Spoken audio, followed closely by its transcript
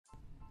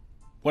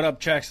What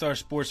up, Trackstar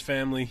Sports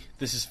family?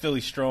 This is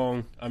Philly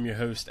Strong. I'm your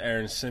host,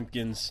 Aaron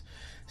Simpkins.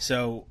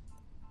 So,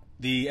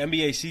 the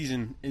NBA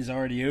season is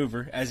already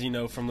over, as you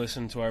know from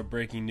listening to our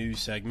breaking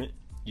news segment.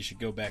 You should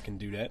go back and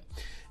do that.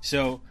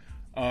 So,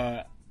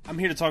 I'm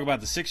here to talk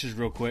about the Sixers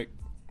real quick.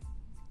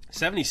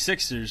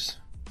 76ers,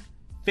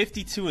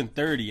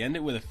 52-30,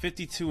 ended with a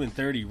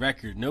 52-30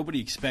 record. Nobody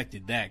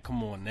expected that.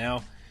 Come on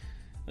now.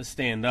 Let's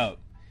stand up.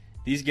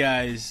 These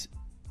guys,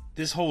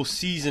 this whole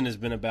season has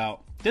been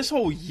about, this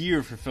whole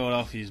year for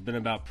Philadelphia has been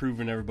about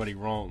proving everybody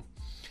wrong,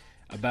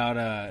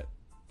 about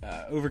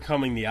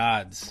overcoming the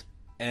odds.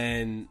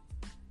 And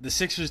the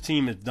Sixers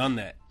team has done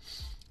that.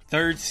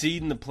 Third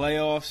seed in the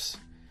playoffs,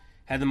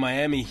 had the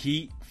Miami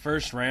Heat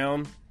first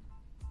round.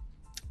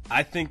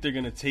 I think they're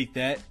going to take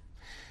that.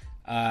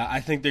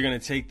 I think they're going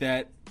to take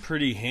that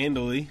pretty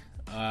handily.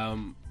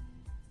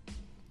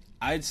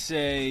 I'd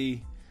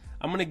say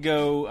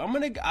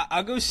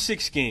I'll go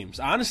 6 games.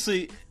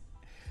 Honestly,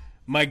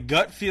 my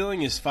gut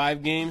feeling is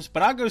 5 games,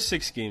 but I'll go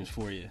 6 games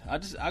for you.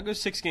 I'll go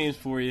 6 games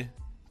for you.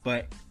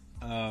 But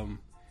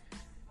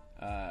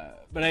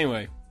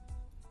anyway,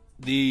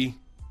 the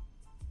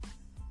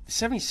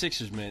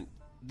 76ers, man,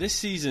 this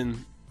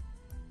season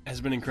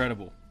has been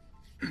incredible.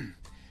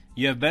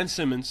 You have Ben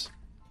Simmons,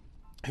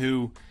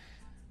 who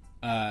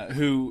I'll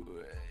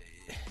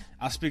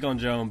speak on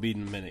Joel Embiid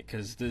in a minute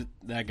because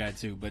that guy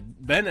too. But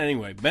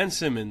Ben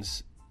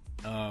Simmons,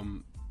 I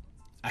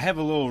have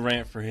a little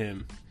rant for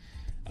him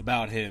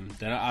about him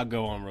that I'll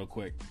go on real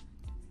quick.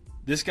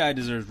 This guy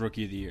deserves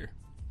Rookie of the Year.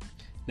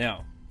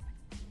 Now,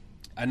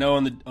 I know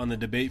on the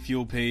Debate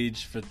Fuel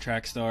page for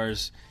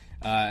Trackstars,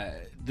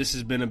 this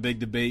has been a big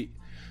debate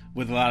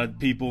with a lot of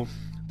people.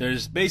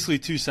 There's basically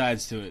 2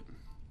 sides to it.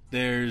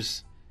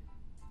 There's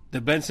the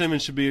Ben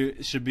Simmons should be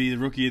the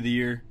Rookie of the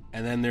Year,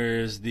 and then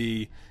there's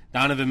the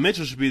Donovan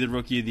Mitchell should be the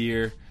Rookie of the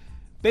Year,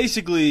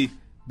 basically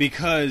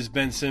because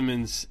Ben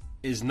Simmons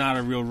is not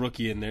a real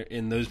rookie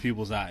in those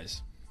people's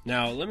eyes.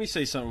 Now, let me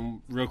say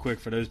something real quick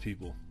for those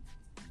people.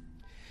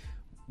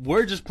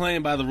 We're just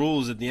playing by the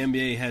rules that the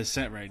NBA has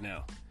set right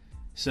now.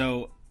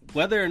 So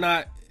whether or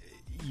not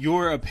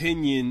your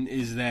opinion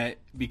is that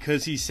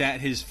because he sat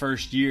his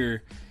first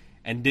year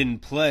and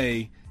didn't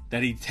play,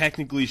 that he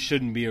technically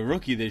shouldn't be a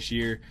rookie this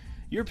year,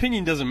 your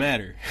opinion doesn't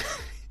matter.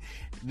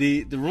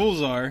 The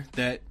rules are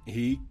that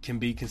he can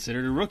be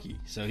considered a rookie,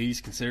 so he's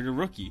considered a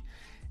rookie,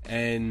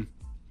 and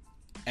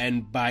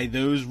by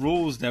those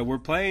rules that we're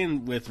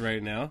playing with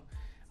right now,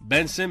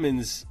 Ben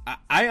Simmons,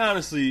 I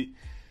honestly,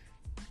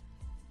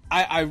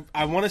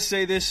 I want to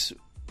say this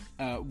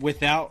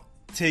without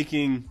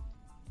taking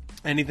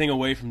anything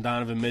away from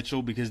Donovan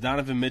Mitchell, because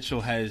Donovan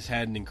Mitchell has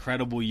had an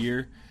incredible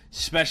year,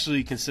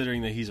 especially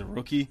considering that he's a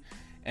rookie,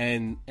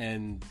 and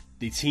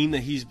the team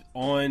that he's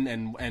on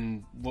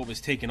and what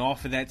was taken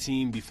off of that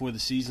team before the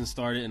season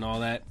started and all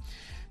that.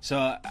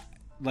 So,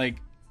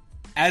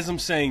 as I'm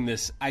saying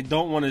this, I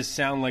don't want to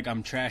sound like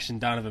I'm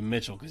trashing Donovan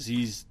Mitchell,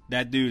 because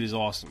that dude is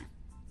awesome.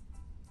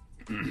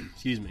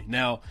 Excuse me.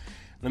 Now,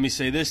 let me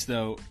say this,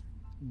 though.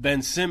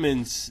 Ben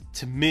Simmons,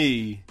 to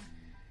me,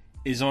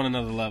 is on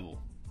another level.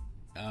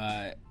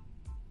 To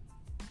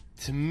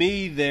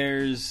me,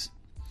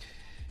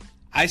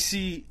 I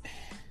thought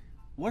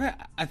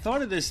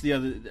of this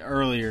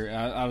earlier.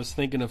 I was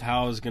thinking of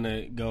how I was going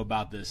to go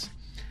about this.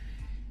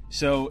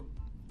 So,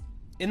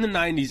 in the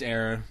 90s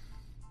era,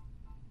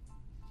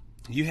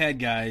 you had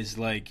guys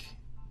like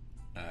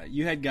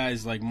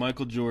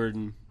Michael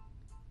Jordan.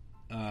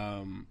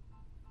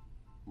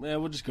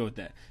 We'll just go with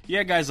that. You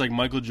had guys like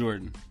Michael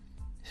Jordan,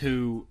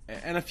 and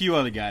a few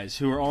other guys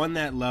who are on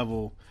that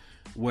level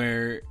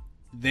where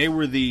they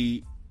were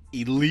the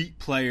elite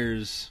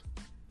players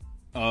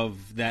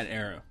of that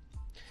era.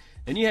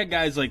 Then you had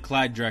guys like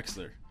Clyde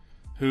Drexler,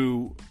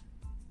 who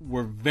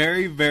were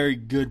very, very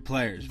good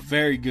players,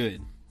 very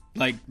good.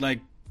 They're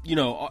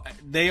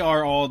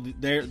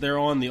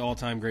on the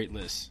all-time great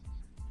list.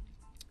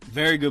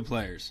 Very good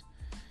players.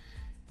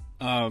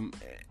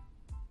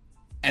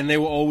 And they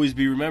will always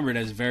be remembered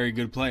as very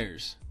good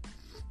players.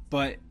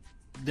 But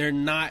they're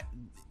not.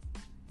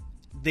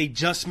 They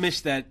just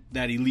missed that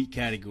elite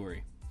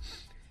category.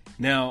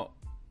 Now,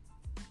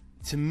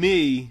 to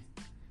me,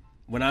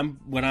 when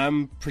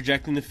I'm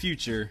projecting the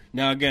future,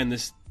 now again,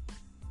 this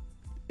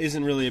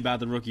isn't really about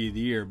the Rookie of the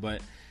Year,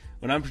 but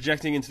when I'm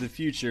projecting into the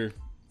future,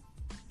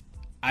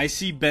 I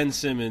see Ben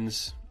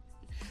Simmons,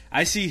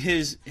 I see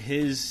his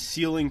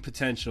ceiling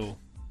potential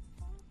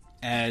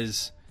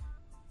as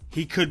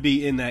he could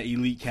be in that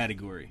elite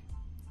category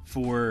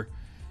for,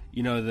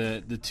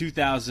 the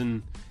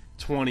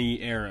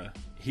 2020 era.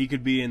 He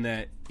could be in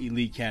that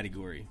elite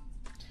category.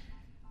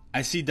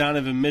 I see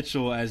Donovan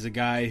Mitchell as a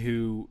guy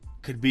who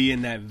could be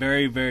in that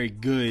very, very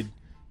good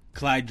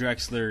Clyde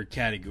Drexler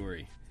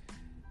category,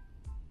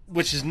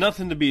 which is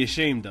nothing to be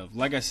ashamed of.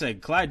 Like I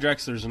said, Clyde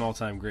Drexler is an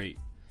all-time great.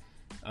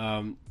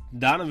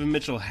 Donovan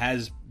Mitchell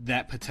has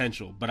that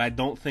potential, but I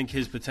don't think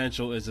his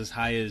potential is as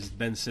high as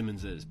Ben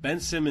Simmons is. Ben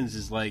Simmons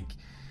is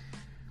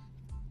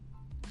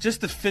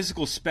just the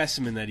physical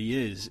specimen that he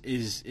is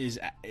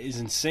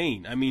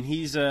insane. I mean,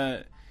 he's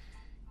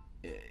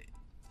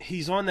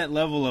he's on that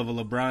level of a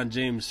LeBron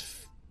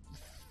James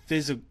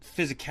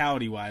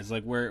physicality wise,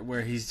 like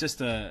where he's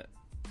just an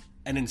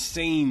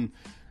insane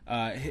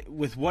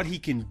with what he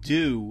can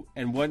do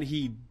and what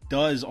he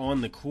does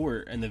on the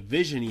court and the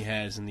vision he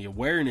has and the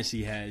awareness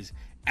he has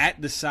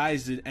at the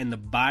size and the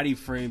body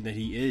frame that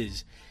he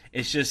is.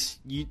 It's just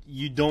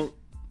you don't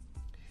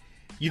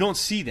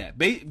see that.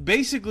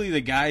 Basically,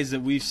 the guys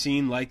that we've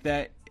seen like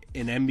that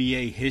in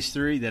NBA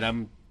history that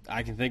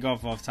I can think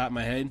of off the top of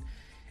my head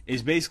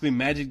is basically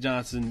Magic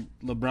Johnson,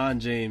 LeBron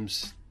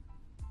James,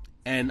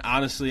 and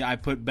honestly, I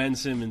put Ben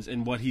Simmons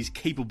in what he's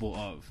capable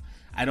of.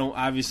 I don't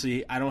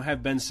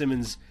have Ben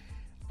Simmons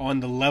on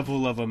the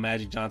level of a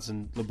Magic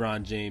Johnson,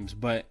 LeBron James,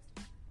 but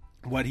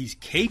what he's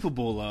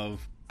capable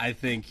of, I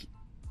think,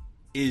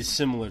 is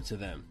similar to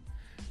them.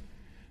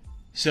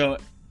 So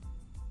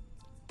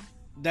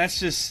that's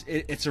just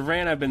it's a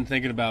rant I've been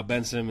thinking about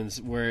Ben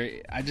Simmons,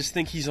 where I just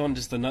think he's on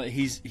just another.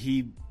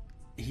 He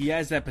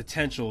has that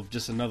potential of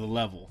just another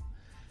level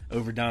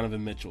over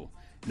Donovan Mitchell.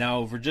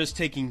 Now, if we're just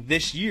taking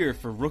this year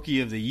for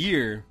Rookie of the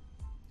Year,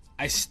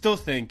 I still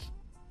think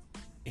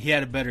he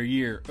had a better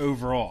year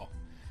overall.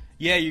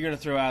 Yeah, you're going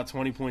to throw out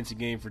 20 points a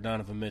game for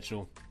Donovan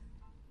Mitchell.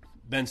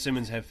 Ben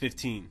Simmons had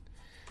 15.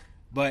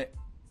 But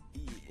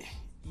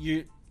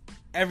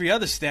every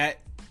other stat,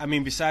 I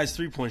mean, besides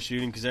three-point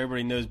shooting, because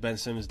everybody knows Ben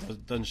Simmons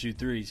doesn't shoot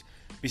threes.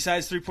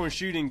 Besides three-point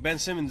shooting, Ben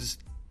Simmons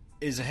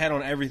is ahead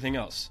on everything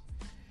else.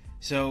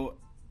 So,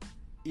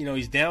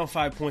 he's down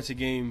 5 points a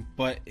game,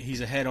 but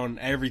he's ahead on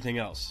everything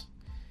else.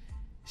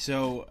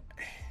 So,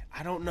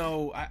 I don't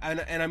know.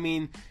 I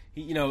mean,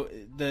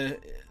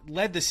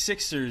 led the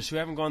Sixers, who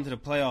haven't gone to the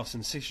playoffs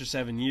in 6 or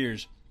 7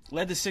 years,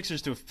 led the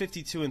Sixers to a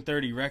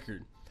 52-30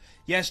 record.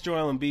 Yes,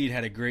 Joel Embiid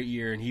had a great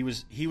year, and he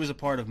was a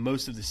part of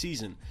most of the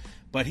season,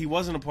 but he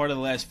wasn't a part of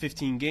the last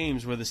 15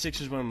 games where the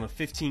Sixers went on a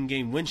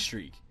 15-game win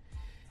streak.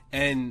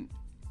 And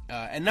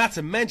not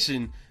to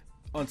mention,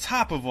 on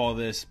top of all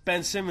this,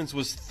 Ben Simmons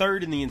was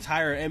third in the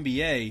entire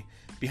NBA,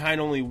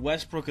 behind only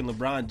Westbrook and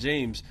LeBron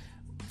James,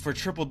 for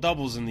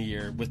triple-doubles in the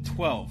year with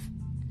 12.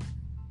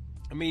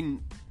 I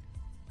mean,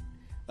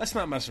 let's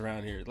not mess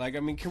around here.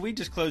 Can we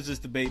just close this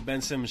debate?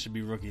 Ben Simmons should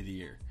be Rookie of the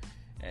Year.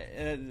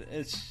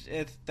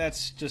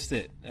 That's just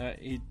it.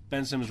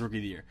 Ben Simmons Rookie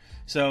of the Year.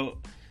 So,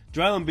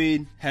 Joel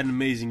Embiid had an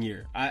amazing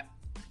year.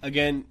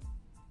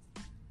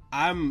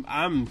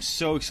 I'm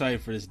so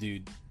excited for this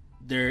dude.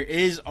 There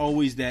is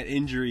always that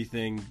injury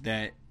thing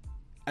that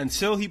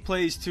until he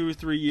plays 2 or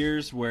 3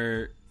 years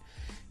where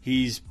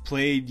he's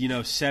played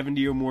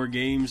 70 or more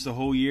games the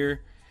whole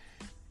year,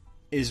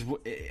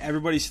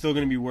 everybody's still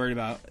going to be worried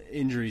about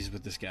injuries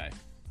with this guy.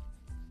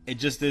 It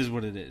just is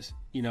what it is,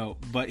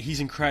 but he's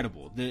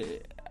incredible.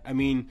 The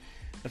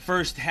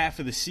first half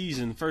of the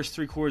season, first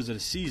 3 quarters of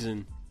the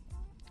season,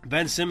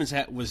 Ben Simmons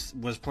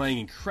was playing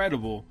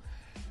incredible,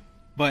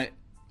 but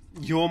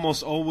you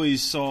almost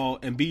always saw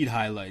Embiid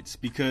highlights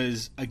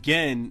because,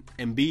 again,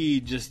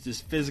 Embiid, just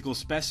this physical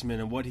specimen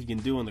and what he can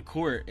do on the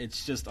court,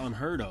 it's just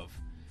unheard of.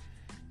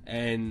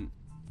 And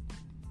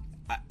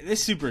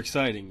it's super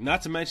exciting.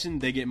 Not to mention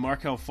they get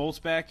Markelle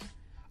Fultz back.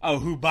 Oh,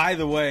 who, by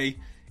the way,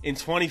 in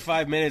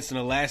 25 minutes in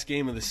the last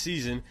game of the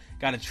season,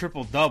 got a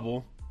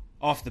triple-double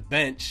off the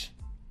bench.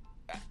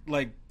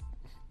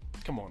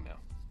 Come on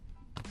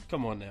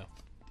now.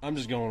 I'm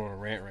just going on a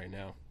rant right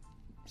now.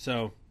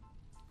 So,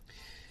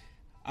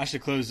 I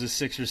should close this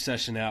Sixers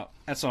session out.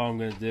 That's all I'm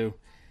going to do.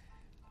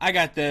 I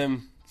got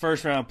them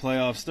first round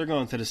playoffs. They're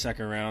going to the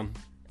second round.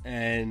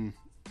 And,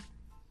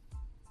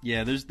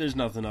 yeah, there's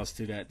nothing else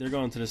to that. They're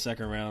going to the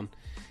second round.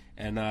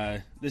 And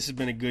this has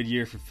been a good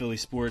year for Philly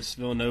sports.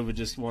 Villanova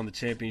just won the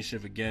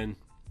championship again.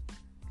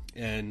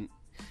 And,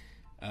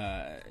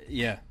 I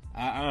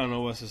don't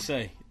know what to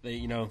say.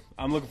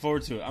 I'm looking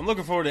forward to it. I'm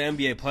looking forward to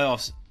NBA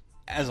playoffs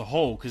as a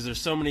whole because there's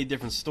so many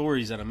different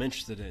stories that I'm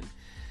interested in.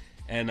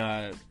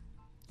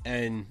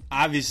 And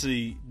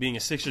obviously, being a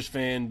Sixers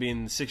fan, being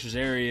in the Sixers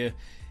area,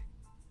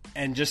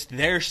 and just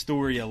their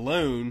story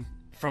alone,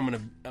 from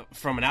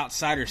an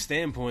outsider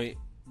standpoint,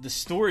 the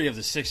story of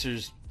the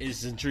Sixers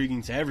is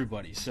intriguing to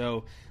everybody.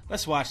 So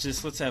let's watch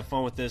this. Let's have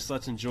fun with this.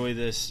 Let's enjoy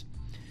this.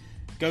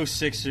 Go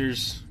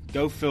Sixers.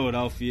 Go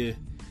Philadelphia.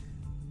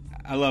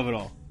 I love it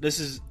all. This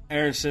is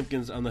Aaron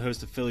Simpkins. I'm the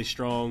host of Philly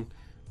Strong,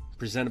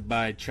 presented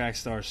by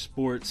Trackstar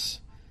Sports.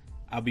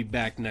 I'll be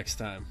back next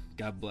time.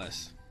 God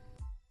bless.